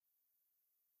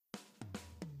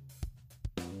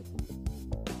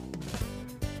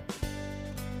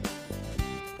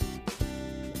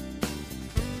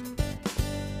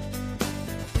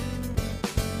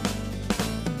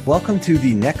welcome to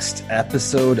the next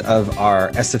episode of our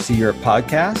SFC Europe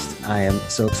podcast. I am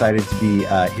so excited to be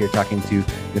here talking to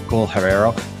Nicole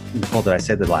Herrero. Nicole, did I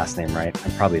say the last name right?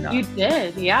 I'm probably not. You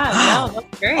did, yeah. No,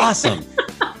 that's great. Awesome.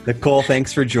 Nicole,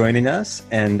 thanks for joining us,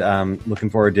 and looking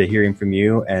forward to hearing from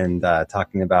you and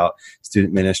talking about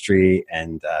student ministry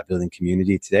and building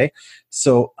community today.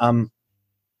 So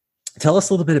tell us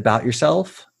a little bit about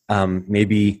yourself,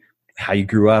 maybe how you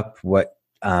grew up, what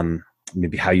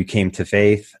maybe how you came to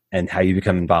faith, and how you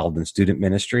become involved in student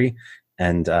ministry.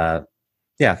 And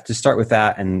just start with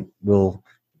that, and we'll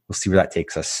see where that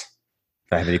takes us.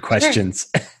 If I have any questions.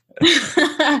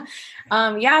 Sure.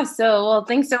 Well,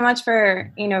 thanks so much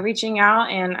for, reaching out,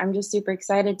 and I'm just super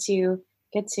excited to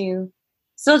get to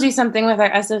still do something with our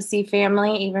SFC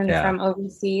family, even from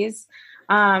overseas.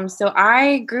 So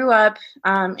I grew up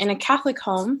in a Catholic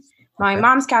home. My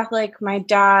mom's Catholic, my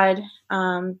dad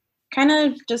kind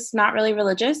of just not really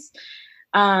religious.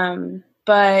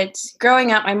 But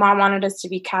growing up, my mom wanted us to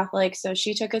be Catholic, so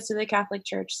she took us to the Catholic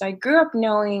Church. So I grew up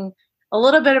knowing a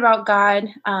little bit about God,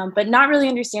 but not really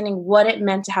understanding what it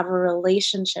meant to have a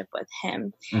relationship with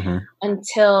him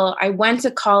until I went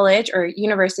to college or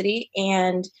university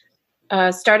and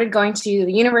started going to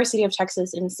the University of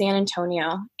Texas in San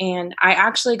Antonio. And I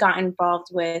actually got involved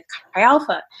with Chi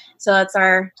Alpha. So that's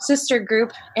our sister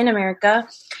group in America.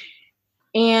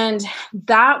 And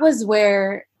that was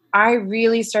where I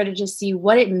really started to see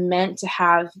what it meant to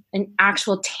have an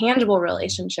actual tangible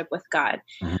relationship with God.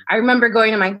 I remember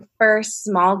going to my first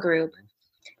small group,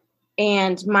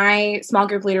 and my small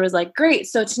group leader was like, great,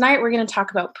 so tonight we're going to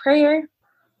talk about prayer.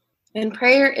 And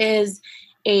prayer is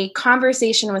a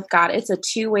conversation with God. It's a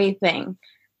two-way thing.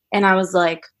 And I was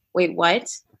like, wait, what?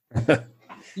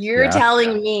 You're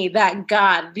telling me that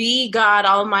God, the God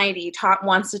Almighty,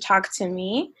 wants to talk to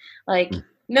me? Like,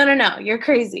 no, you're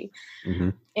crazy.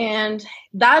 And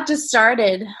that just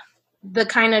started the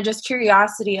kind of just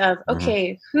curiosity of,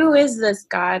 okay, who is this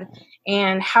God?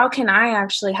 And how can I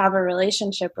actually have a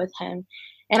relationship with him?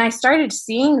 And I started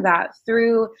seeing that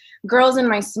through girls in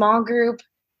my small group,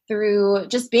 through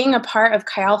just being a part of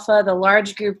Chi Alpha, the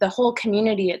large group, the whole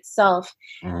community itself.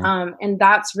 And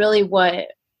that's really what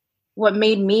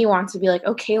made me want to be like,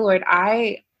 okay, Lord,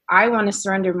 I want to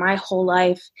surrender my whole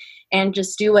life and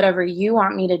just do whatever you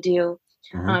want me to do.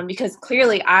 Because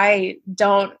clearly I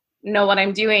don't know what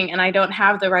I'm doing, and I don't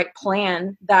have the right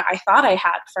plan that I thought I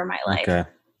had for my life. Okay.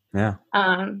 Yeah.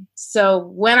 So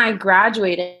when I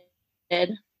graduated,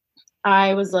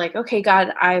 I was like, okay,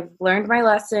 God, I've learned my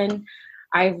lesson.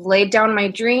 I've laid down my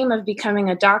dream of becoming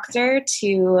a doctor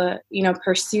to,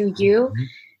 pursue you.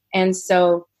 And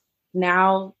so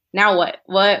now what?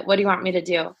 What do you want me to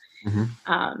do?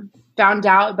 Found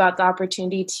out about the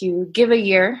opportunity to give a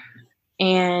year.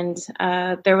 And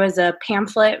there was a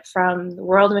pamphlet from the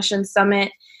World Mission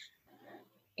Summit,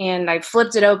 and I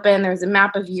flipped it open. There was a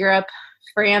map of Europe.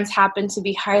 France happened to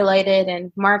be highlighted,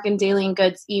 and Mark and Daleen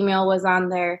Good's email was on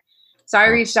there. So I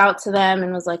reached out to them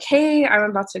and was like, hey,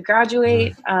 I'm about to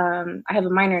graduate. I have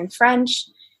a minor in French.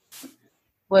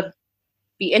 Would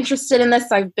be interested in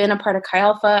this. I've been a part of Chi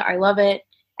Alpha. I love it.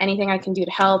 Anything I can do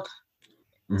to help.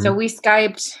 So we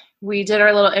Skyped. We did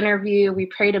our little interview, we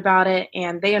prayed about it,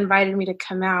 and they invited me to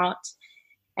come out.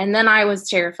 And then I was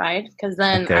terrified, because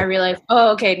then I realized,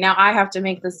 now I have to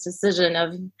make this decision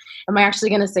of, am I actually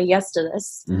going to say yes to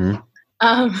this?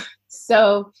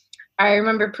 So I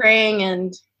remember praying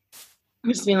and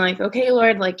just being like, okay,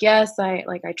 Lord, like, yes, I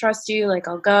trust you, like,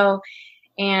 I'll go.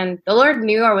 And the Lord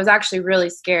knew I was actually really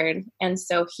scared. And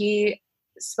so he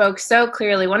spoke so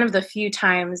clearly, one of the few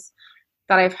times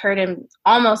that I've heard him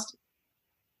almost,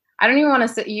 I don't even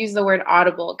want to use the word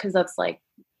audible, because that's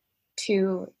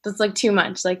too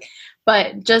much.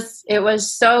 But just, it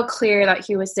was so clear that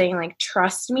he was saying, like,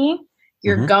 trust me,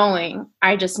 you're going.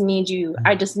 I just need you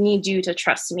to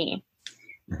trust me.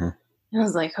 And I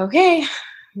was like, okay,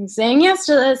 I'm saying yes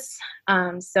to this.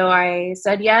 So I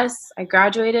said yes. I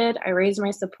graduated. I raised my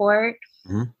support.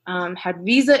 Had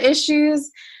visa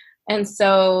issues. And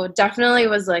so definitely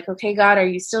was like, okay, God, are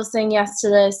you still saying yes to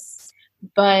this?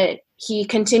 But he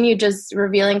continued just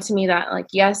revealing to me that, like,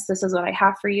 yes, this is what I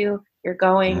have for you. You're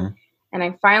going. And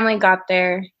I finally got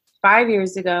there 5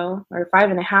 years ago, or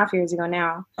 5.5 years ago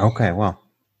now. Okay, wow.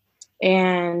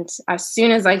 And as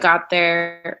soon as I got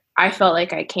there, I felt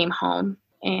like I came home.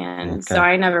 And so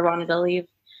I never wanted to leave.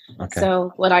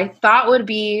 So what I thought would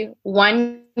be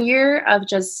 1 year of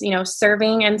just,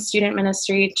 serving in student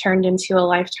ministry turned into a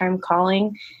lifetime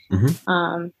calling.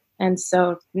 And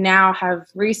so now have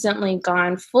recently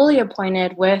gone fully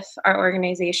appointed with our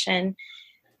organization.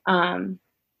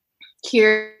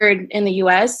 here in the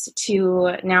US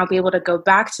to now be able to go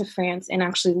back to France and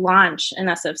actually launch an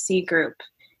SFC group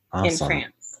in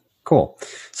France. Cool.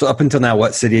 So up until now,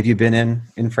 what city have you been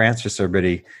in France? Just so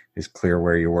everybody is clear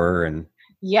where you were. And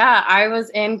yeah, I was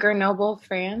in Grenoble,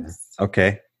 France.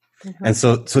 Okay. Mm-hmm. And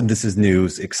so this is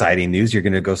news, exciting news. You're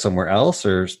going to go somewhere else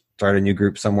or start a new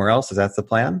group somewhere else. Is that the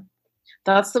plan?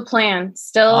 That's the plan.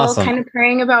 Still awesome. Kind of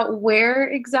praying about where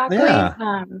exactly,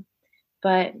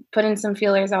 but putting some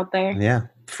feelers out there. Yeah.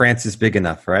 France is big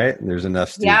enough, right? There's enough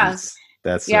students.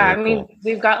 Yeah. That's I mean,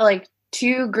 we've got like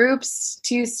 2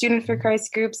 Student for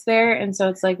Christ groups there. And so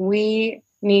it's like, we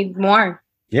need more.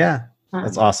 Yeah.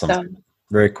 That's awesome. So.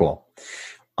 Very cool.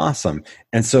 Awesome.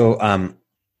 And so,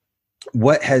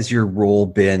 what has your role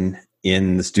been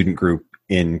in the student group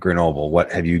in Grenoble?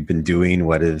 What have you been doing?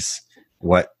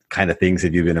 What kind of things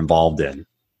have you been involved in?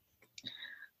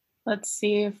 Let's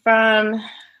see. From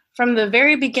the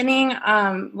very beginning,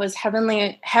 was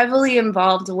heavily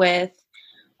involved with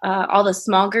all the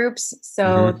small groups.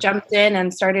 So jumped in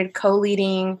and started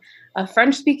co-leading a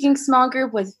French-speaking small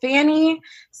group with Fanny.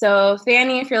 So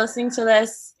Fanny, if you're listening to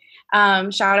this,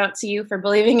 shout out to you for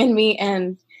believing in me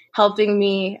and helping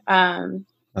me see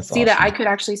awesome. That I could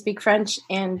actually speak French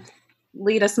and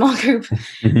lead a small group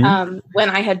when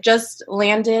I had just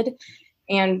landed.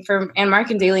 And Mark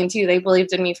and Daleen too, they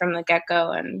believed in me from the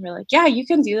get-go and were like, yeah, you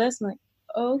can do this. I'm like,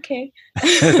 oh, okay.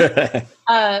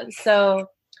 So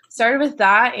started with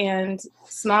that, and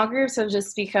small groups have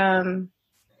just become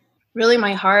really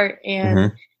my heart,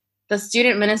 and the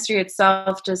student ministry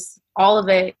itself, just all of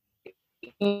it,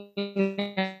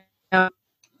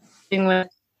 with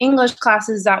English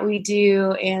classes that we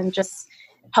do and just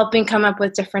helping come up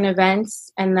with different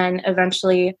events. And then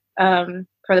eventually, for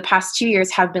the past 2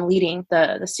 years, have been leading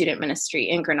the student ministry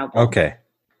in Grenoble. Okay.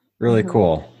 Really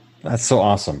cool. That's so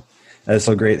awesome. That's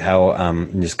so great how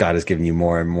just God has given you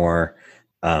more and more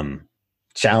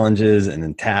challenges and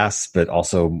then tasks, but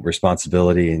also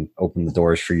responsibility, and open the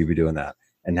doors for you to be doing that.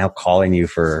 And now calling you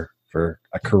for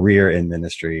a career in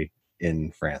ministry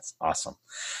in France. Awesome.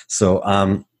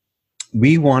 So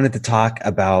we wanted to talk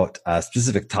about a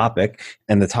specific topic,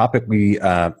 and the topic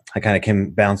I kind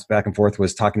of bounced back and forth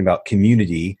was talking about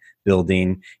community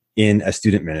building in a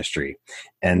student ministry.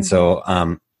 And so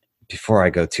before I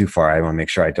go too far, I want to make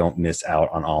sure I don't miss out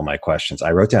on all my questions.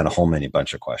 I wrote down a whole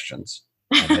bunch of questions.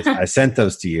 I sent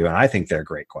those to you, and I think they're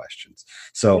great questions.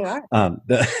 So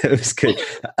it was good.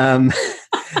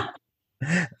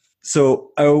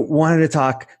 So I wanted to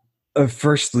talk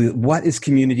firstly, what is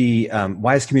community?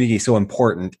 Why is community so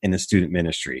important in a student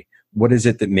ministry? What is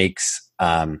it that makes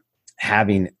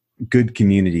having good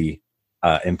community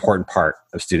important part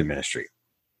of student ministry?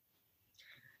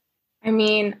 I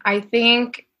mean, I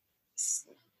think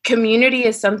community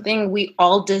is something we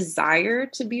all desire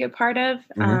to be a part of.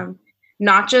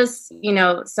 Not just,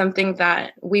 something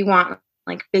that we want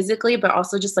like physically, but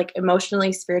also just like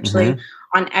emotionally, spiritually,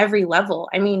 on every level.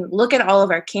 I mean, look at all of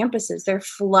our campuses. They're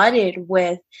flooded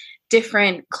with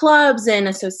different clubs and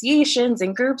associations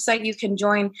and groups that you can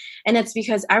join. And it's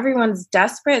because everyone's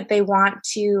desperate. They want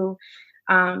to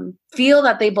feel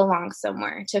that they belong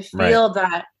somewhere, to feel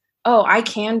that, oh, I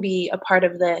can be a part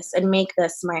of this and make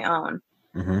this my own.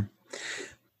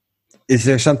 Is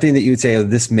there something that you would say,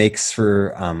 this makes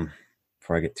for,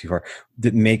 before I get too far,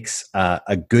 that makes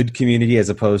a good community as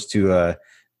opposed to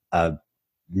a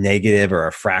negative or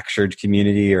a fractured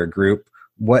community or group?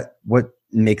 What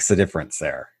makes the difference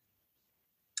there?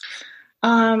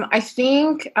 I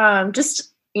think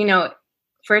just,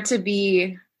 for it to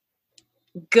be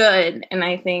good, and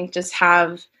I think just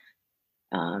have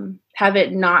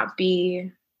it not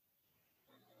be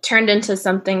turned into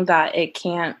something that it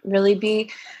can't really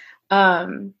be,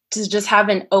 to just have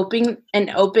an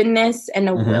openness and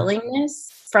a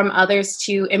willingness from others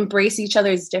to embrace each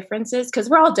other's differences, because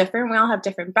we're all different. We all have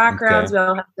different backgrounds. We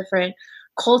all have different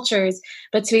cultures,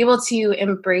 but to be able to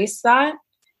embrace that,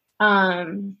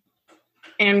 and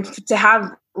to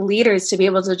have leaders to be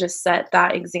able to just set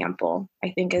that example,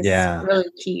 I think is really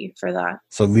key for that.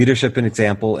 So leadership and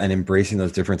example and embracing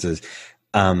those differences.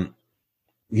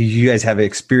 You guys have an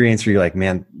experience where you're like,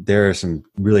 man, there are some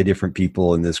really different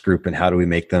people in this group, and how do we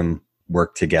make them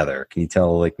work together? Can you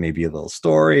tell like maybe a little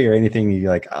story or anything?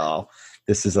 You're like, oh,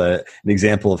 this is an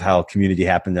example of how community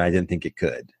happened and I didn't think it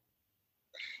could.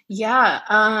 Yeah.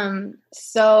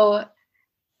 So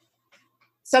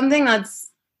something that's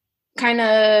kind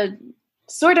of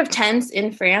sort of tense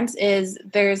in France is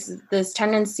there's this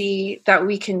tendency that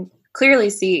we can clearly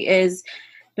see is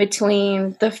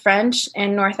between the French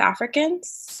and North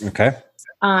Africans. Okay.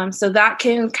 So that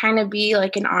can kind of be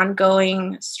like an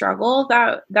ongoing struggle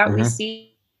that we see.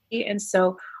 And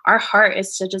so our heart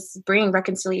is to just bring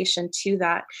reconciliation to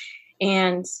that.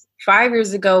 And 5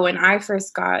 years ago, when I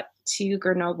first got to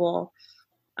Grenoble,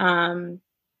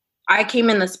 I came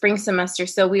in the spring semester.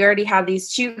 So we already have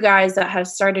these two guys that have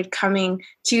started coming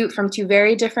from two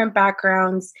very different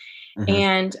backgrounds. Mm-hmm.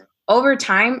 And over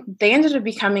time, they ended up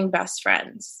becoming best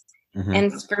friends. Mm-hmm.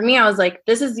 And for me, I was like,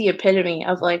 this is the epitome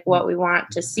of like what we want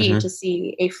to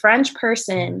see a French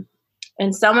person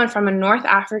and someone from a North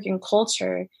African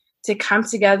culture to come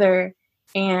together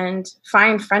and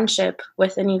find friendship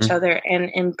within each other and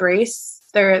embrace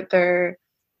their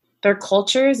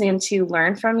cultures and to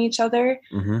learn from each other,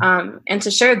 and to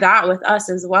share that with us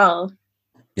as well.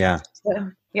 Yeah.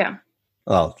 So, yeah.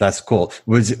 Oh, that's cool.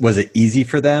 Was it easy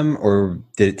for them, or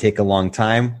did it take a long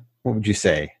time? What would you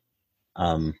say?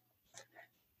 For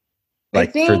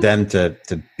them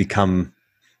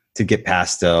to get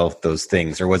past those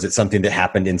things, or was it something that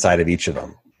happened inside of each of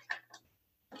them?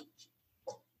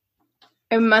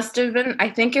 It must have been. I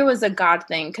think it was a God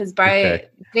thing, because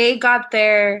they got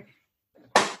there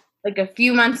like a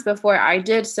few months before I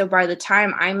did. So by the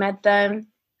time I met them,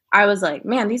 I was like,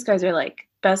 man, these guys are like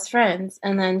best friends.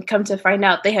 And then come to find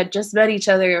out they had just met each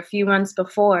other a few months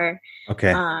before.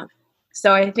 Okay.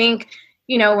 So I think,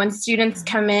 when students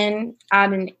come in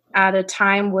at a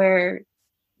time where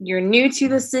you're new to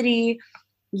the city,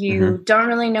 you don't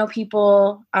really know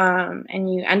people,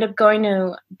 and you end up going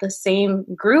to the same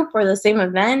group or the same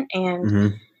event,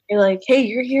 and you're like, hey,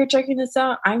 you're here checking this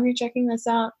out. I'm here checking this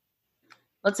out.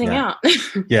 Let's hang out.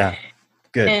 Yeah.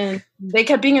 Good. And they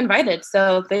kept being invited.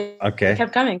 So they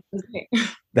kept coming.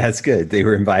 That's good. They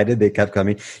were invited. They kept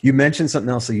coming. You mentioned something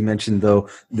else. So you mentioned, though,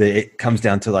 that it comes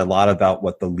down to a lot about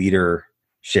what the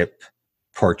leadership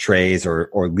portrays or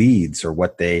leads, or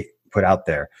what they put out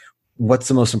there. What's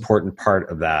the most important part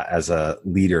of that as a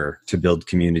leader to build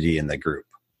community in the group?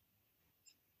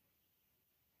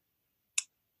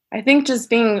 I think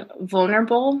just being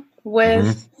vulnerable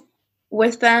with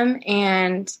them,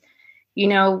 and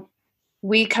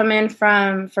we come in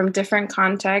from different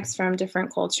contexts, from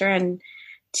different culture, and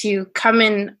to come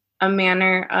in a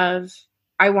manner of,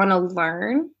 I want to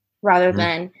learn, rather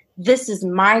than this is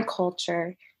my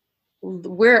culture,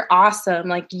 we're awesome,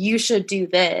 like you should do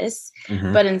this.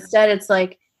 But instead it's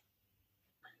like,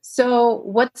 so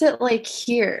what's it like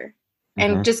here?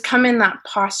 And just come in that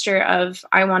posture of,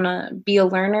 I want to be a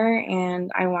learner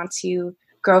and I want to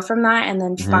grow from that, and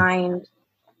then find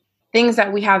things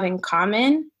that we have in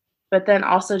common, but then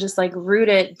also just like root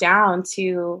it down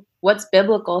to what's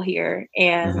biblical here,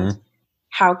 and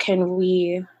how can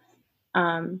we,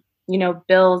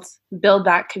 build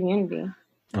that community.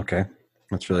 Okay.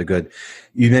 That's really good.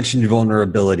 You mentioned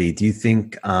vulnerability. Do you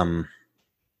think,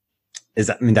 is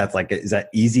that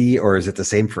easy, or is it the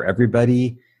same for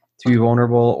everybody to be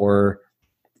vulnerable, or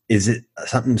is it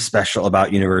something special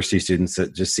about university students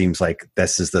that just seems like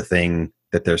this is the thing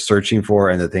that they're searching for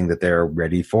and the thing that they're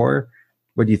ready for?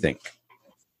 What do you think?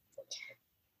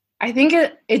 I think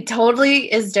it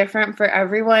totally is different for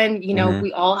everyone.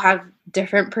 We all have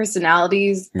different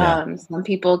personalities. Yeah. Some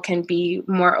people can be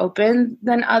more open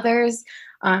than others.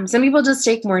 Some people just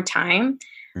take more time.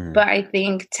 But I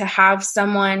think to have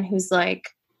someone who's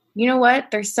like, you know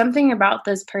what, there's something about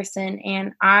this person,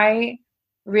 and I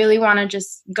really want to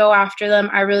just go after them.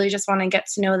 I really just want to get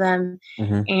to know them.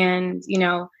 And,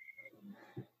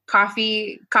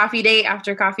 coffee date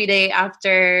after coffee date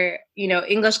after,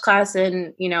 English class,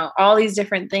 and, all these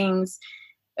different things.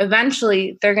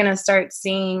 Eventually they're going to start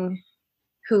seeing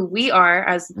who we are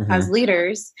as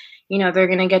leaders. They're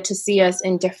going to get to see us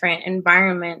in different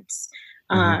environments.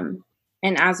 And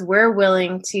as we're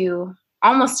willing to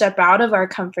almost step out of our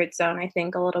comfort zone, I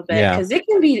think a little bit, because it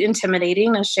can be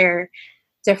intimidating to share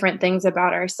different things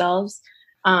about ourselves.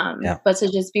 But to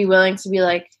just be willing to be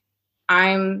like,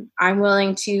 I'm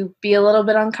willing to be a little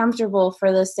bit uncomfortable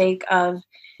for the sake of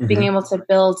being able to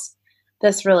build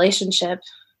this relationship,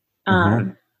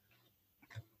 I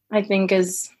think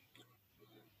is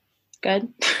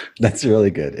good. That's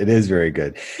really good. It is very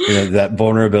good. That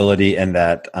vulnerability and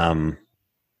that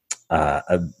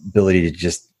ability to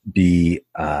just be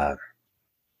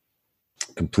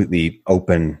completely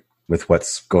open with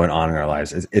what's going on in our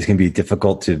lives. It can be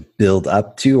difficult to build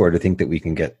up to, or to think that we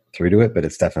can get through to it, but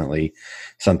it's definitely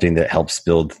something that helps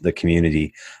build the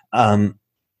community.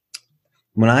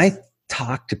 When I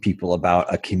talk to people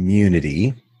about a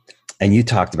community, and you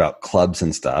talked about clubs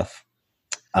and stuff,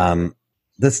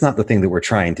 that's not the thing that we're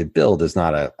trying to build, is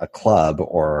not a club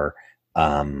or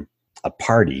a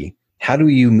party. How do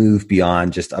you move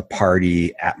beyond just a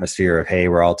party atmosphere of, hey,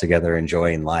 we're all together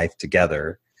enjoying life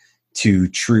together, to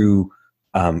true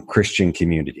Christian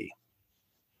community?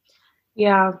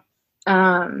 Yeah.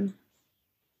 Um,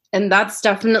 and that's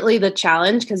definitely the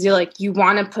challenge, because you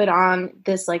want to put on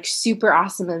this like super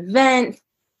awesome event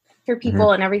for Mm-hmm.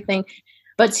 people and everything.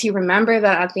 But to remember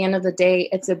that at the end of the day,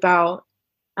 it's about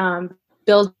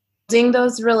building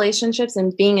those relationships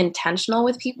and being intentional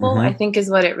with people, I Mm-hmm. think is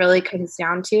what it really comes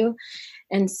down to.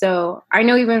 And so I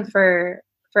know even for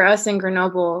us in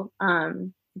Grenoble,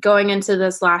 going into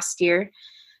this last year,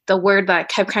 the word that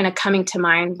kept kind of coming to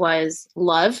mind was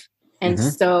love. And Mm-hmm.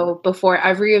 so before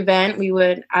every event, we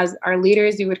would, as our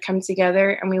leaders, we would come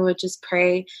together and we would just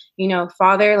pray,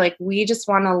 Father, like we just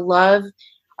want to love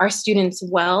our students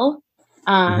well,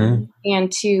 Mm-hmm.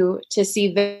 and to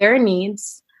see their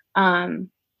needs, and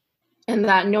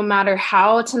that no matter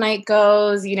how tonight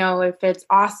goes, if it's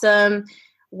awesome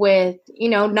with,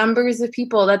 numbers of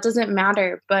people, that doesn't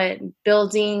matter, but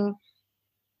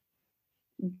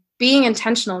being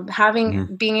intentional,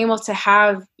 Mm-hmm. being able to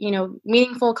have,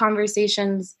 meaningful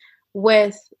conversations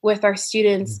with our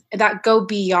students that go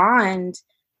beyond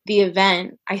the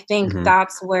event. I think Mm-hmm.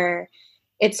 that's where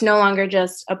it's no longer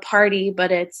just a party,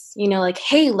 but it's, like,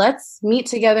 hey, let's meet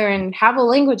together and have a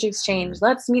language exchange.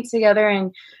 Let's meet together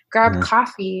and grab Mm-hmm.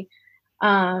 coffee.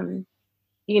 Um,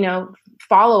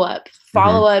 follow up,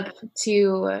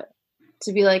 Mm-hmm.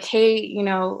 to be like, hey,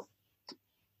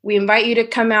 we invite you to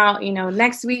come out,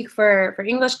 next week for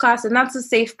English class. And that's a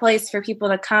safe place for people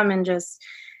to come and just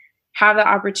have the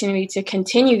opportunity to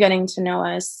continue getting to know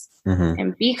us Mm-hmm.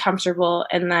 and be comfortable.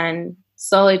 And then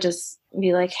slowly just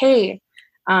be like, hey,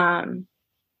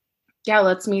 yeah,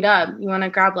 let's meet up. You want to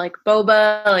grab like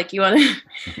boba? Like you want to,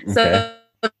 Okay. so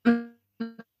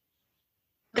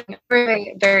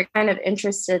they're kind of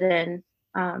interested in.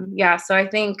 Yeah. So I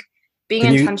think being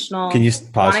Can intentional, you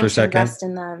pause for wanting a to second? invest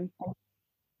in them.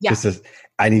 Yeah. Just as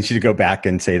I need you to go back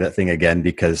and say that thing again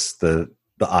because the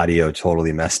audio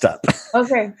totally messed up.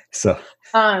 Okay. So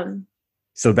Um,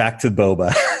 so back to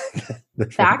boba.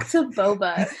 Back to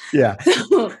boba. Yeah.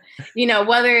 So,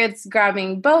 whether it's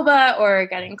grabbing boba or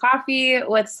getting coffee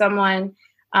with someone,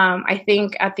 I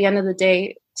think at the end of the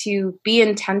day, to be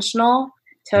intentional,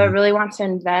 to Mm-hmm. really want to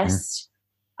invest,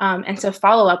 and to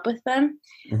follow up with them.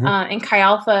 Mm-hmm. In Chi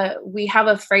Alpha, we have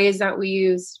a phrase that we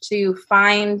use to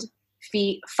find,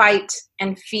 fight,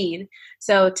 and feed.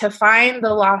 So to find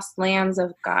the lost lambs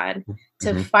of God,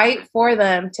 to Mm-hmm. fight for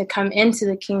them to come into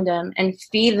the kingdom, and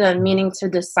feed them, meaning to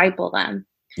disciple them.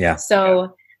 Yeah.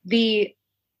 So the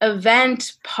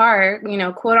event part,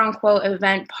 quote unquote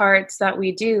event parts that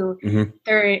we do, Mm-hmm.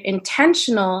 they're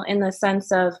intentional in the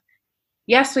sense of,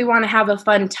 yes, we want to have a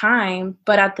fun time,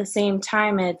 but at the same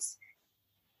time,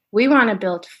 we want to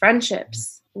build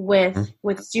friendships with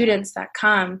students that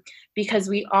come, because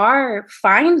we are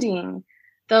finding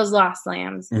those lost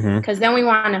lambs, Mm-hmm. because then we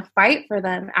want to fight for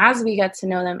them as we get to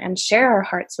know them and share our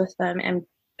hearts with them and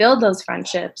build those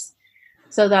friendships,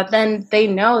 so that then they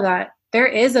know that there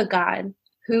is a God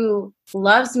who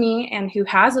loves me and who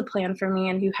has a plan for me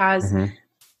and who has Mm-hmm.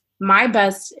 my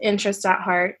best interest at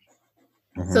heart.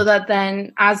 Mm-hmm. So that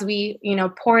then as we,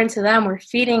 pour into them, we're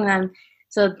feeding them,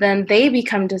 so then they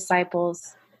become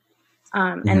disciples,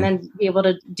 Mm-hmm. and then be able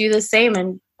to do the same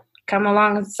and come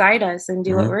alongside us and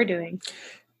do what we're doing.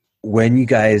 When you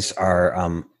guys are,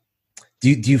 do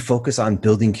you focus on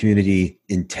building community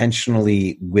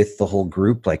intentionally with the whole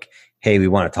group? Like, hey, we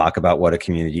want to talk about what a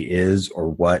community is or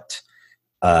what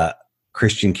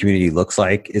Christian community looks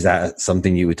like. Is that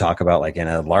something you would talk about like in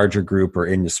a larger group or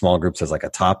in the small groups as like a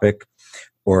topic?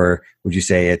 Or would you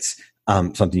say it's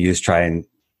something you just try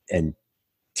and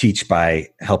teach by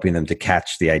helping them to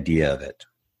catch the idea of it?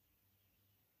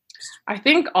 I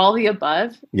think all the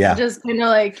above. Yeah. Just kind of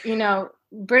like,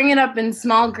 bring it up in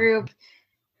small group,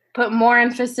 put more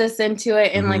emphasis into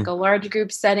it in like a large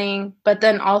group setting, but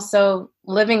then also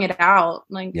living it out.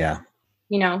 Like, yeah,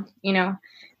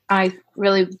 I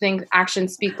really think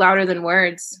actions speak louder than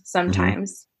words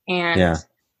sometimes. And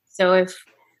so if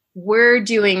we're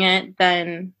doing it,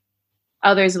 then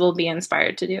others will be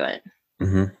inspired to do it.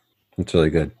 That's really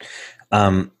good.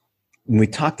 We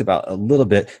talked about a little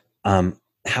bit,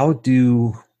 how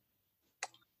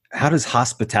does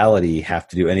hospitality have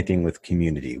to do anything with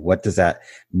community? What does that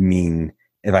mean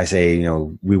if I say,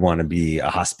 we want to be a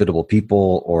hospitable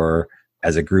people, or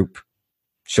as a group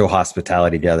show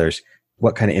hospitality to others?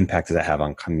 What kind of impact does that have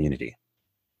on community?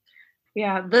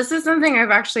 Yeah, this is something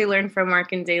I've actually learned from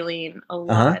Mark and Daleen a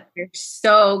lot. They're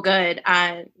so good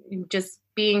at just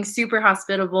being super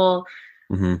hospitable.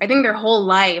 I think their whole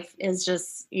life is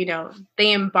just,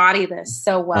 they embody this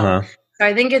so well. So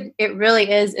I think it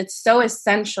really is. It's so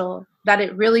essential that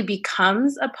it really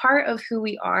becomes a part of who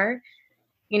we are.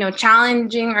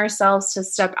 challenging ourselves to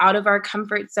step out of our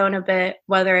comfort zone a bit,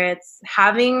 whether it's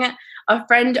having a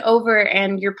friend over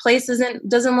and your place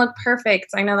doesn't look perfect.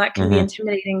 I know that can be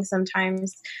intimidating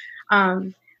sometimes.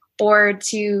 Or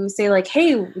to say like,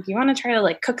 hey, do you want to try to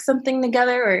like cook something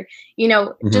together? Or,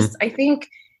 just, I think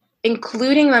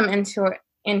including them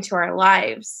into our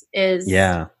lives is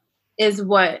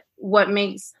what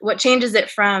changes it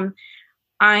from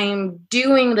I'm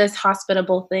doing this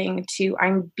hospitable thing to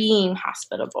I'm being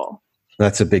hospitable.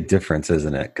 That's a big difference,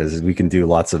 isn't it? Because we can do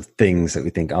lots of things that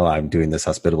we think, oh, I'm doing this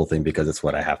hospitable thing because it's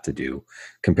what I have to do,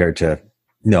 compared to,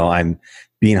 no, I'm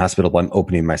being hospitable. I'm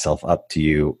opening myself up to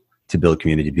you to build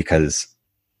community because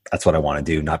that's what I want to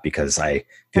do, not because I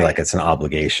feel like it's an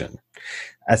obligation.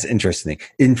 That's interesting.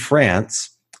 In France,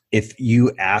 if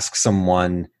you ask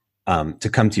someone to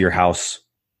come to your house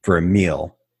for a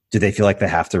meal, do they feel like they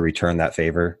have to return that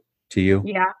favor to you?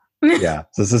 Yeah. Yeah.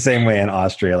 So it's the same way in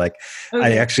Austria. Like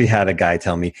I actually had a guy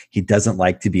tell me he doesn't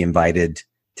like to be invited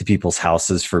to people's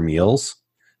houses for meals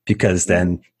because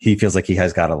then he feels like he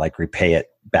has got to like repay it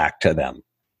back to them,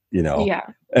 Yeah.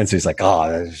 And so he's like, oh,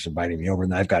 they're just inviting me over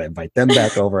and I've got to invite them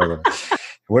back over.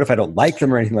 What if I don't like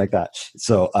them or anything like that?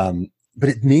 So, but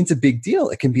it means a big deal.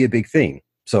 It can be a big thing.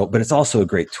 So, but it's also a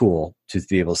great tool to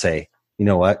be able to say, you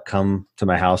know what, come to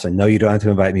my house. I know you don't have to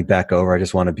invite me back over. I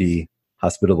just want to be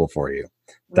hospitable for you.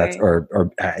 That's or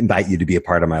invite you to be a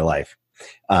part of my life.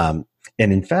 And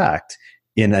in fact,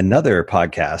 in another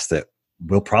podcast that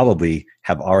will probably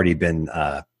have already been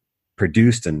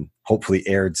produced and hopefully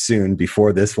aired soon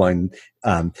before this one,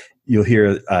 you'll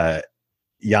hear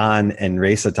Jan and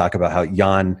Reza talk about how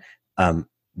Jan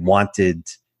wanted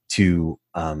to,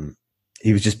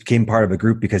 he just became part of a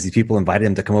group because these people invited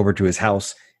him to come over to his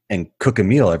house and cook a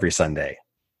meal every Sunday.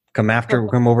 Come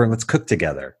over and let's cook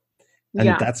together. And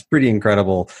that's pretty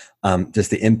incredible.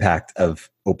 Just the impact of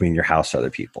opening your house to other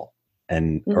people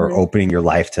and or opening your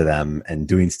life to them and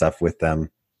doing stuff with them.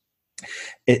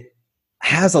 It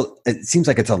seems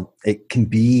like it can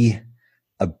be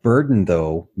a burden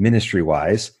though, ministry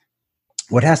wise.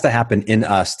 What has to happen in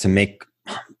us to make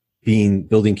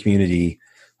building community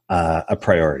a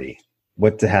priority?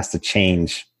 What has to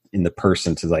change in the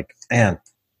person to like, man,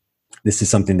 this is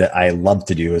something that I love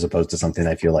to do as opposed to something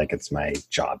I feel like it's my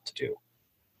job to do?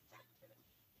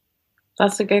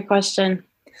 That's a good question.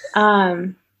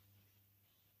 I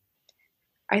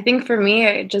think for me,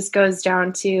 it just goes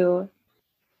down to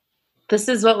this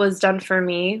is what was done for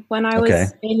me when I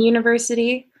was in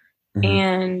university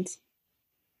and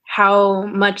how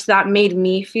much that made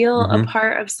me feel a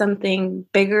part of something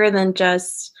bigger than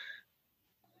just,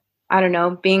 I don't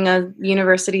know, being a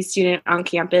university student on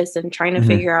campus and trying to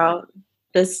figure out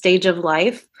this stage of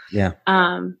life. Yeah.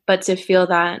 But to feel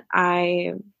that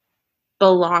I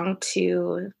belong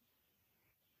to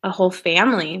a whole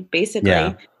family,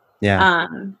 basically. Yeah.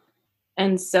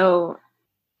 And so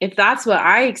if that's what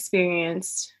I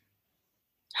experienced,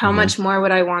 how much more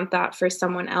would I want that for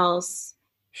someone else?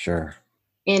 Sure.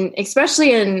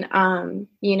 Especially in,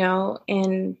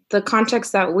 in the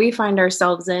context that we find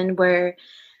ourselves in, where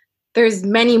there's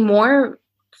many more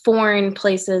foreign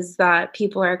places that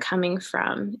people are coming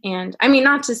from. And I mean,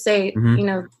 not to say,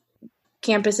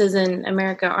 campuses in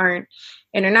America aren't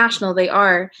international, they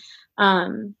are.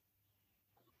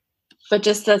 But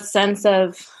just the sense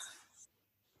of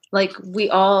like, we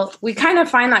kind of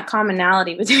find that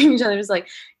commonality between each other. It's like,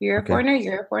 you're a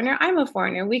foreigner, I'm a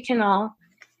foreigner. We can all,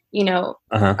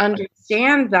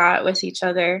 understand that with each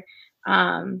other.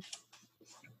 And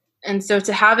so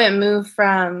to have it move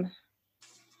from,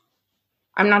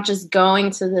 I'm not just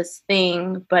going to this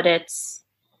thing, but it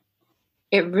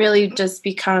really just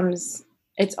becomes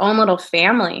its own little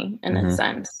family in a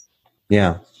sense.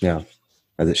 Yeah. Yeah.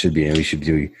 As it should be. And we should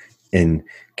be in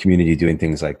community doing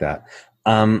things like that.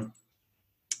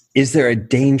 Is there a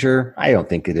danger? I don't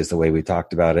think it is the way we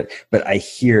talked about it, but I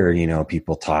hear,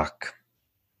 people talk,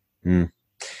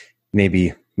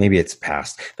 maybe it's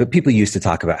past, but people used to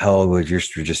talk about how you're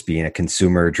just being a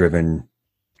consumer driven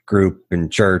group in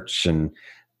church. And,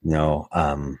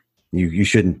 you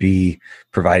shouldn't be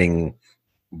providing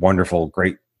wonderful,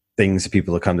 great things to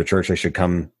people to come to church. They should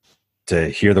come to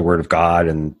hear the word of God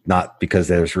and not because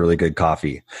there's really good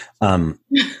coffee. Okay.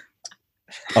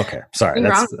 Sorry.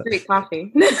 That's great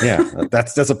coffee. Yeah.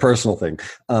 That's a personal thing.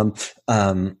 How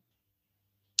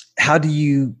do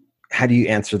you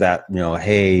answer that?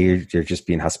 Hey, you're just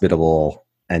being hospitable,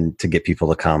 and to get people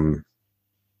to come,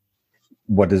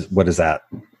 what does that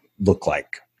look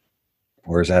like?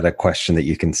 Or is that a question that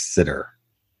you consider?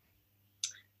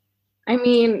 I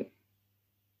mean,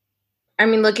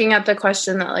 looking at the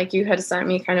question that like you had sent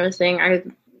me, kind of a thing, I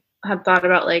had thought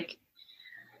about like,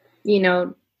 you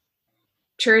know,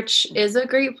 church is a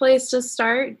great place to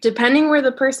start, depending where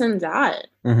the person's at.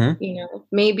 Mm-hmm. You know,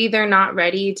 maybe they're not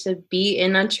ready to be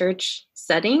in a church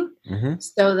setting. Mm-hmm.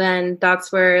 So then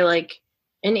that's where like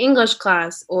an English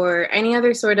class or any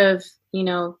other sort of, you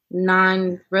know,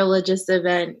 non-religious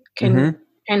event can Mm-hmm.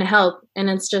 kind of help. And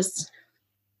it's just,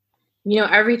 you know,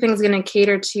 everything's going to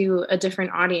cater to a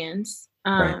different audience.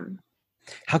 Right.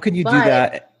 How could you do but-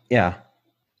 that? Yeah.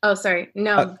 Oh, sorry.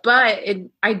 No, but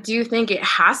I do think it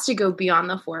has to go beyond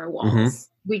the four walls.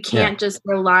 Mm-hmm. We can't just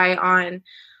rely on,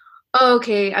 oh,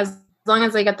 okay, as long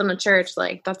as I get them to church,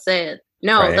 like that's it.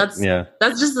 No, Right. that's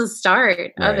just the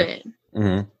start of it.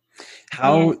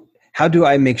 Mm-hmm. How do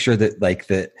I make sure that like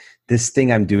that this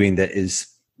thing I'm doing that is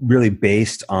really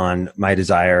based on my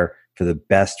desire for the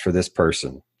best for this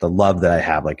person, the love that I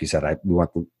have, like you said, we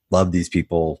want to love these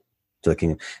people to the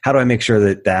kingdom. How do I make sure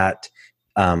that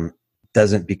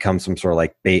doesn't become some sort of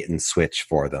like bait and switch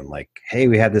for them? Like, hey,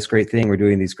 we have this great thing. We're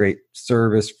doing these great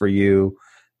service for you.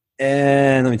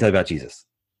 And let me tell you about Jesus.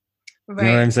 Right. You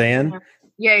know what I'm saying?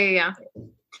 Yeah.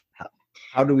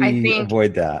 How do we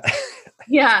avoid that?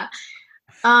 Yeah.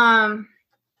 I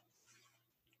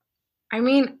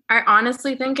mean, I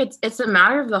honestly think it's a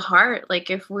matter of the heart. Like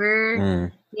if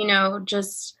we're, you know,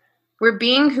 just we're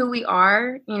being who we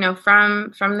are, you know,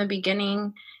 from the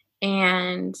beginning.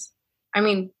 And I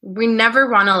mean, we never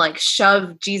want to like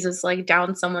shove Jesus like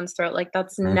down someone's throat. Like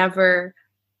that's never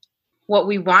what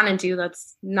we want to do.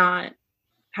 That's not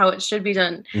how it should be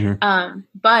done.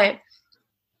 But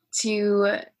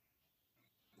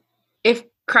if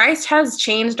Christ has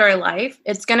changed our life,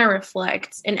 it's going to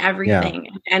reflect in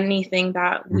everything, anything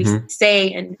that we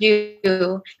say and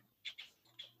do.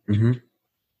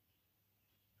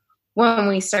 When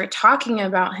we start talking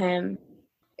about him,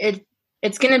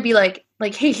 it's going to be like,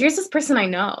 hey, here's this person I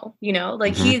know, you know,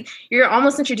 like you're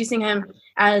almost introducing him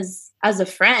as a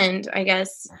friend, I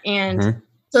guess. And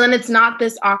so then it's not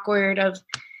this awkward of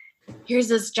here's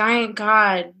this giant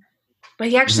God, but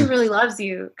he actually really loves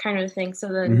you kind of thing.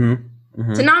 So then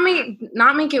to not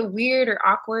make it weird or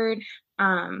awkward.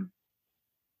 When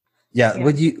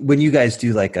you guys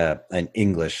do like an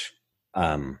English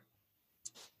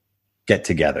get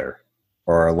together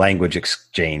or a language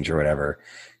exchange or whatever,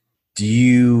 do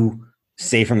you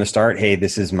say from the start, hey,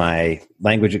 this is my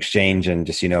language exchange and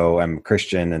just, you know, I'm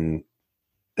Christian and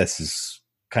this is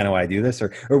kind of why I do this,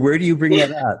 or where do you bring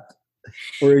that up?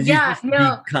 Or do you just be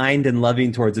kind and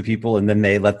loving towards the people and then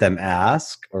they let them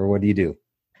ask, or what do you do?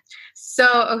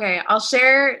 So, okay, I'll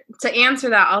share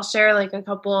like a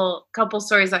couple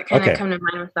stories that kind of come to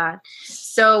mind with that.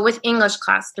 So with English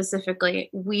class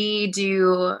specifically, we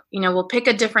do, you know, we'll pick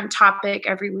a different topic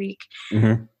every week,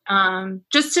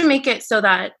 just to make it so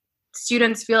that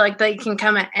students feel like they can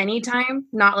come at any time,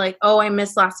 not like, oh, I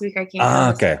missed last week, I can't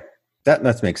come. Okay.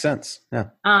 That makes sense. Yeah.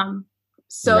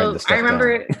 So I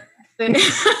remember but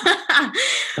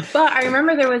I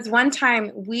remember there was one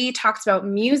time we talked about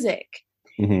music.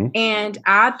 And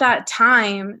at that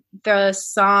time, the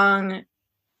song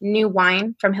New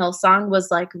Wine from Hillsong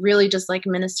was like really just like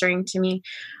ministering to me.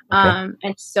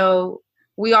 And so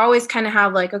we always kind of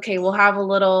have like, okay, we'll have a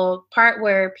little part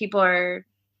where people are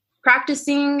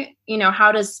practicing, you know,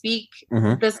 how to speak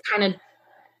this kind of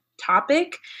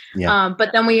topic.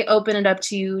 But then we open it up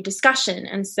to discussion.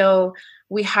 And so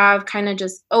we have kind of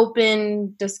just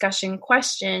open discussion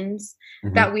questions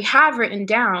that we have written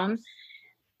down.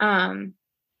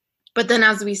 But then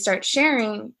as we start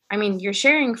sharing, I mean, you're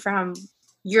sharing from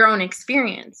your own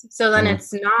experience. So then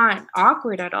it's not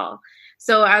awkward at all.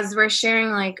 So as we're sharing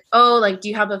like, oh, like, do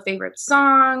you have a favorite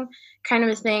song kind of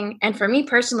a thing? And for me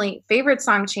personally, favorite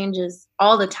song changes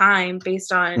all the time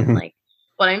based on like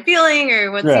what I'm feeling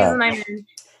or what season I'm in.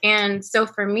 And so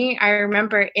for me, I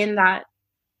remember in that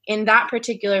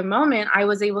particular moment, I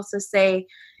was able to say,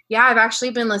 yeah, I've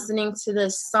actually been listening to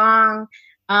this song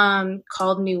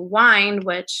called New Wine,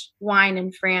 which wine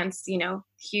in France, you know,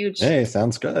 huge. Hey,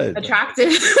 sounds good.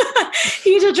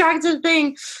 Huge attractive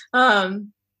thing.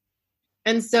 And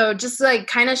so just like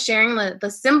kind of sharing the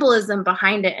symbolism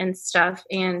behind it and stuff.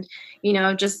 And, you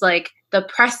know, just like the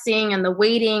pressing and the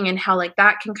waiting and how like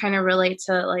that can kind of relate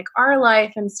to like our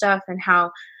life and stuff, and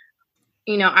how,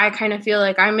 you know, I kind of feel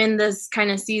like I'm in this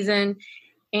kind of season,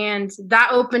 and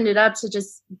that opened it up to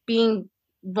just being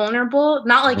vulnerable,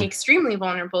 not like extremely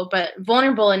vulnerable, but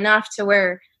vulnerable enough to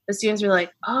where the students were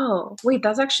like, oh, wait,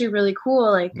 that's actually really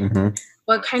cool. Like,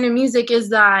 what kind of music is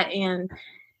that? And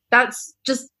that's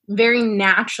just very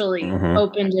naturally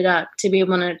opened it up to be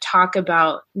able to talk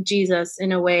about Jesus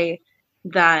in a way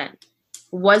that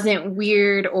wasn't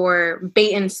weird or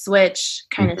bait and switch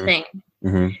kind of thing.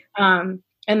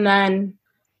 And then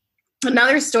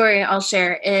Another story I'll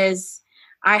share is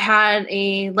I had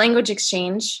a language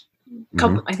exchange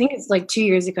I think it's like 2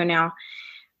 years ago now.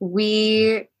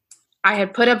 I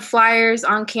had put up flyers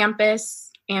on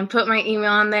campus and put my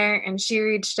email on there, and she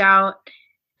reached out.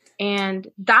 And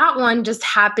that one just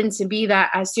happened to be that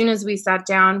as soon as we sat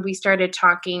down, we started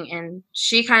talking, and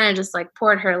she kind of just like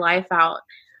poured her life out.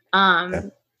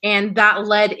 And that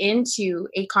led into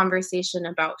a conversation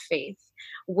about faith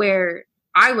where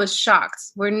I was shocked,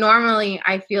 where normally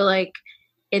I feel like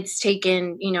it's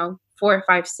taken, 4,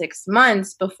 5, 6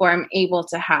 months before I'm able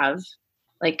to have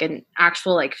like an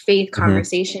actual like faith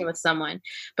conversation with someone.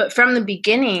 But from the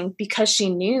beginning, because she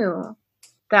knew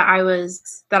that I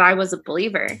was a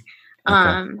believer,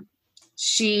 I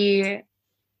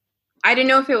didn't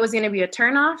know if it was going to be a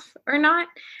turnoff or not.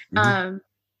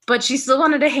 But she still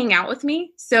wanted to hang out with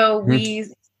me. So we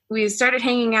started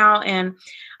hanging out, and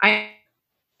I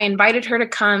invited her to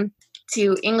come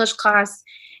to English class,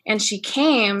 and she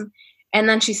came, and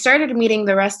then she started meeting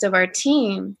the rest of our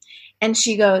team, and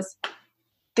she goes,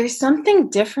 "There's something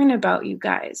different about you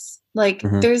guys. Like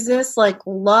there's this like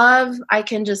love I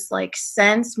can just like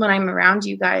sense when I'm around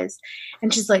you guys."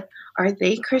 And she's like, "Are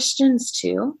they Christians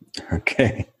too?"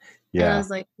 Okay. Yeah. And I was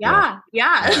like, yeah.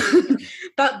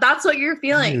 That's what you're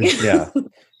feeling.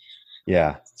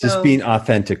 Yeah. Just being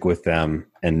authentic with them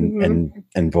and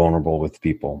vulnerable with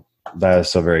people. That is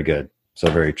so very good. So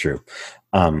very true.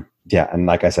 And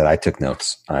like I said, I took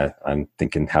notes. I'm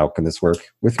thinking, how can this work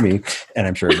with me? And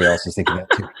I'm sure everybody else is thinking that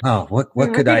too. Oh,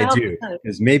 what could I do?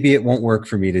 Because maybe it won't work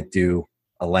for me to do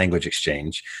a language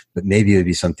exchange, but maybe it would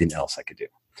be something else I could do.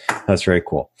 That's very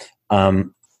cool. Let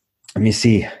me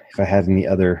see if I had any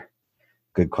other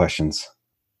good questions.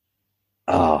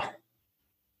 Oh,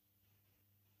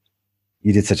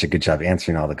 you did such a good job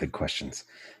answering all the good questions.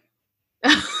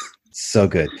 So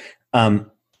good.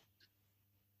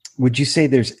 Would you say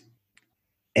there's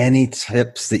any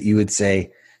tips that you would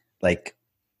say, like,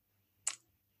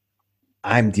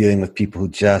 I'm dealing with people who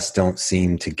just don't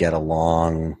seem to get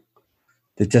along,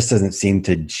 that just doesn't seem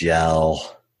to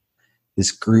gel.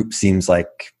 This group seems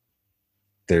like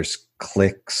there's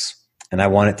cliques, and I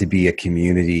want it to be a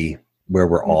community where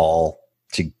we're all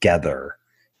together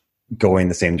going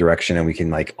the same direction, and we can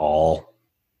like all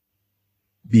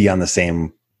be on the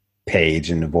same page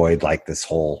and avoid like this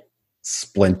whole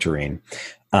splintering.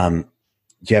 Do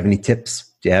you have any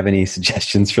tips? Do you have any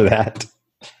suggestions for that?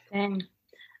 Dang.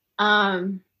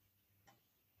 I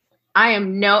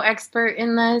am no expert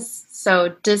in this,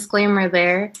 so disclaimer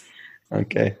there.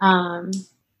 Okay.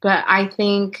 But I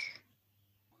think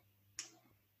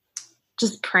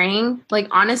just praying, like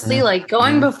honestly, like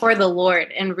going before the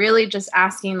Lord and really just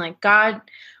asking like, God,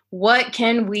 what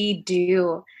can we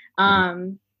do?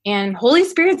 And Holy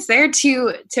Spirit's there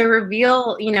to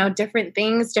reveal, different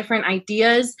things, different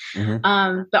ideas,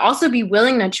 but also be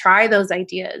willing to try those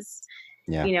ideas.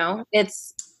 Yeah.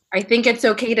 I think it's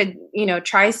okay to,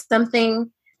 try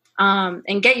something,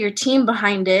 and get your team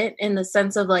behind it in the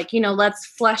sense of like, let's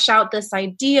flesh out this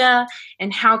idea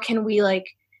and how can we like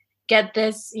get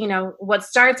this, what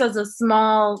starts as a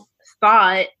small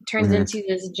thought turns into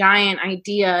this giant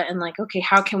idea, and like, okay,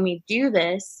 how can we do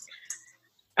this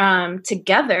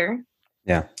together?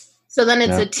 Yeah. So then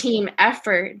it's a team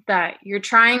effort that you're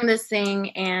trying this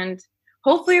thing and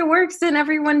hopefully it works and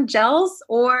everyone gels,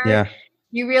 or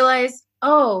you realize,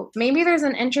 oh, maybe there's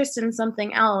an interest in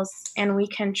something else and we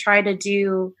can try to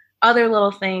do other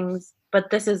little things, but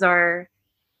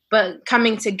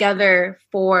coming together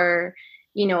for,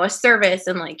 a service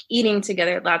and like eating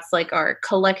together, that's like our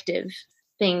collective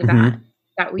thing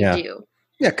that we do.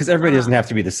 Yeah, because everybody doesn't have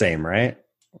to be the same, right?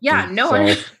 Yeah, no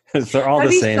one. They're all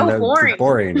the same. So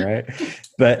boring, right?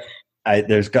 But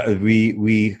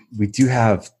we do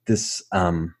have this.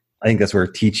 I think that's where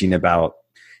teaching about,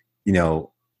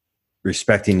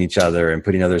 respecting each other and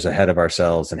putting others ahead of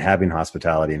ourselves and having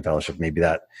hospitality and fellowship. Maybe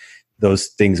that those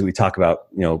things that we talk about,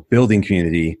 building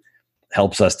community,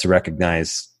 helps us to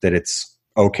recognize that it's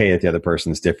okay if the other person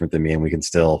is different than me, and we can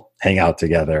still hang out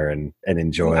together and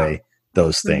enjoy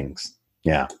those things.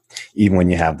 Yeah, even when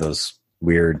you have those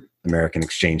weird American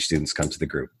exchange students come to the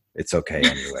group, it's okay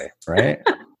anyway, right?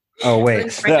 Oh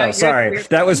wait, no, sorry,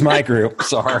 that was my group.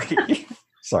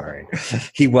 Sorry,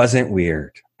 he wasn't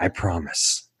weird. I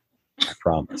promise.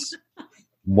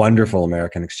 Wonderful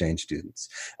American exchange students.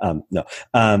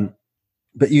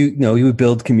 But you would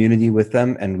build community with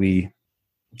them, and we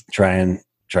try and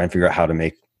figure out how to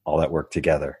make all that work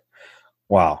together.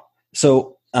 Wow.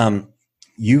 So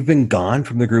you've been gone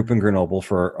from the group in Grenoble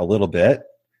for a little bit,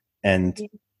 and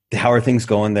how are things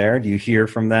going there? Do you hear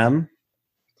from them?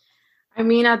 I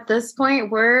mean, at this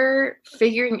point, we're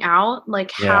figuring out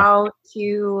like how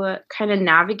to kind of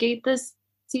navigate this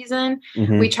season.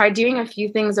 Mm-hmm. We tried doing a few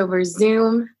things over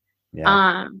Zoom.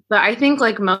 Yeah. But I think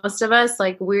like most of us,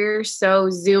 like we're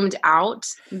so zoomed out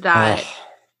that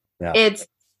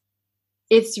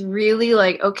it's really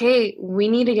like, okay, we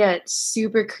need to get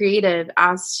super creative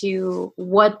as to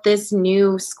what this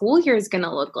new school year is going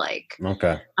to look like.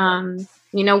 Okay.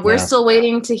 We're still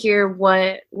waiting to hear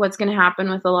what's going to happen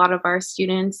with a lot of our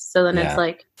students. So then it's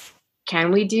like,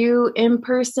 can we do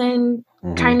in-person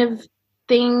kind of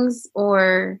things,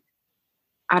 or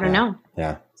I don't know.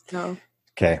 Yeah. So.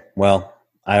 Okay. Well,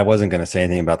 I wasn't going to say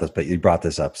anything about this, but you brought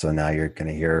this up. So now you're going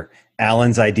to hear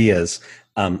Alan's ideas.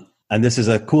 And this is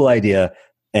a cool idea,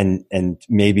 and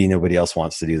maybe nobody else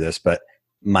wants to do this, but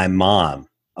my mom,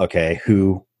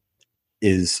 who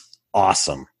is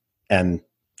awesome and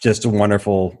just a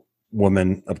wonderful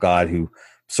woman of God who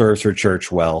serves her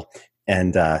church well.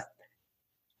 And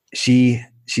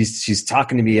she's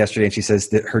talking to me yesterday, and she says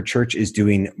that her church is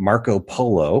doing Marco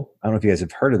Polo. I don't know if you guys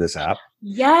have heard of this app.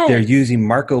 Yes. They're using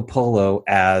Marco Polo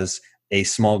as a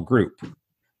small group,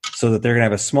 so that they're going to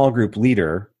have a small group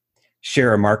leader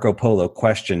share a Marco Polo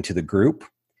question to the group,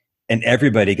 and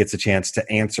everybody gets a chance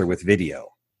to answer with video.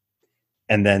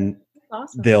 And then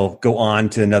they'll go on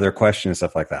to another question and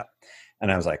stuff like that.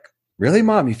 And I was like, really,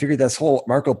 Mom, you figured this whole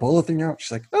Marco Polo thing out?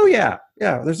 She's like, oh yeah.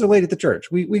 There's a lady at the church.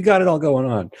 We got it all going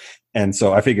on. And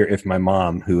so I figure if my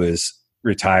mom, who is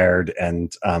retired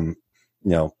and,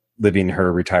 living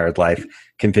her retired life,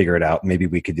 can figure it out, maybe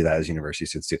we could do that as university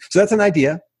students too. So that's an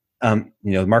idea.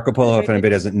 Marco Polo, if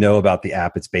anybody doesn't know about the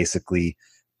app, it's basically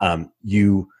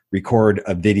you record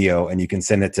a video and you can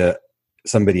send it to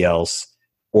somebody else,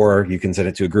 or you can send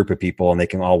it to a group of people and they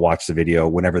can all watch the video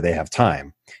whenever they have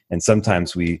time. And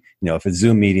sometimes if it's a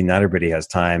Zoom meeting, not everybody has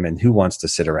time, and who wants to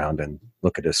sit around and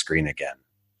look at a screen again,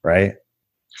 right?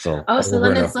 So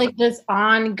then it's like this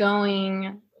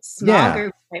ongoing small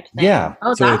group type thing. Yeah.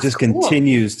 So it just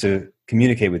continues to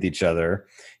communicate with each other.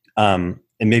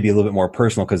 And maybe a little bit more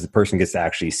personal, because the person gets to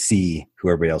actually see who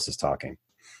everybody else is talking.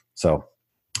 So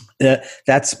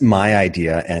that's my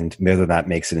idea. And whether that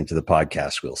makes it into the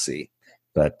podcast, we'll see.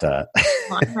 But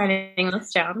I'm writing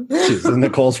this down.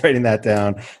 Nicole's writing that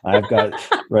down. I've got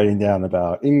writing down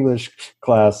about English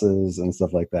classes and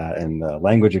stuff like that, and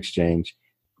language exchange.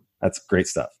 That's great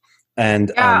stuff.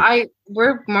 And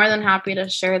we're more than happy to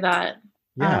share that.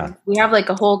 Yeah. We have like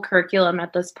a whole curriculum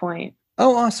at this point.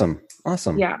 Oh, awesome.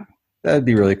 Yeah. That'd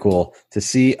be really cool to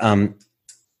see.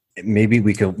 Maybe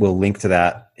we'll link to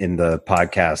that in the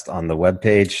podcast on the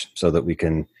webpage, so that we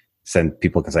can send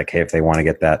people, because hey, if they want to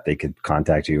get that, they could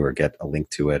contact you or get a link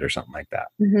to it or something like that.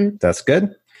 Mm-hmm. That's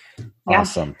good. Yeah.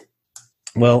 Awesome.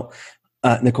 Well,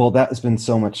 Nicole, that has been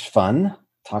so much fun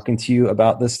talking to you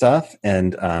about this stuff.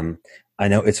 And I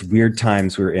know it's weird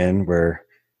times we're in. We're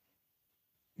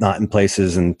not in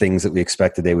places and things that we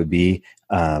expected they would be.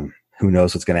 Who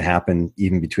knows what's going to happen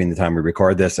even between the time we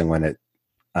record this and when it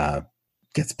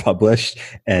gets published.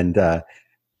 And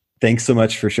thanks so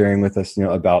much for sharing with us,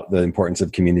 about the importance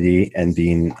of community and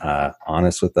being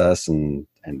honest with us and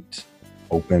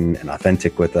open and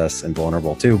authentic with us, and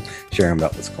vulnerable too, sharing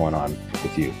about what's going on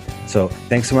with you. So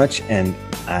thanks so much. And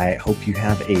I hope you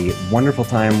have a wonderful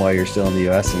time while you're still in the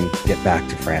US, and get back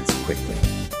to France quickly.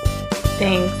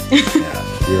 Thanks.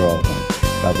 Yeah, you're welcome.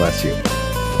 God bless you.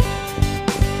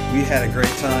 We had a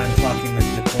great time talking with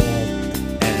Nicole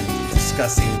and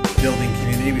discussing building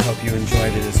community. We hope you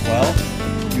enjoyed it as well.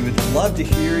 We would love to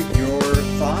hear your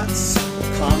thoughts,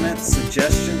 comments,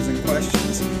 suggestions, and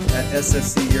questions at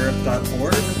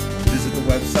ssceurope.org. Visit the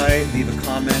website, leave a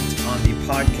comment on the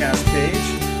podcast page,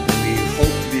 and we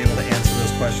hope to be able to answer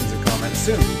those questions and comments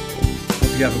soon.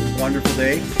 Hope you have a wonderful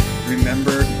day.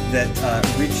 Remember that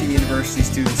reaching university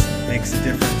students makes a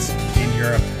difference in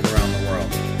Europe and around the world.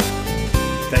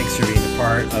 Thanks for being a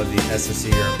part of the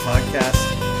SSC Europe podcast,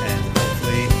 and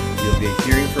hopefully you'll be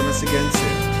hearing from us again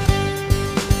soon.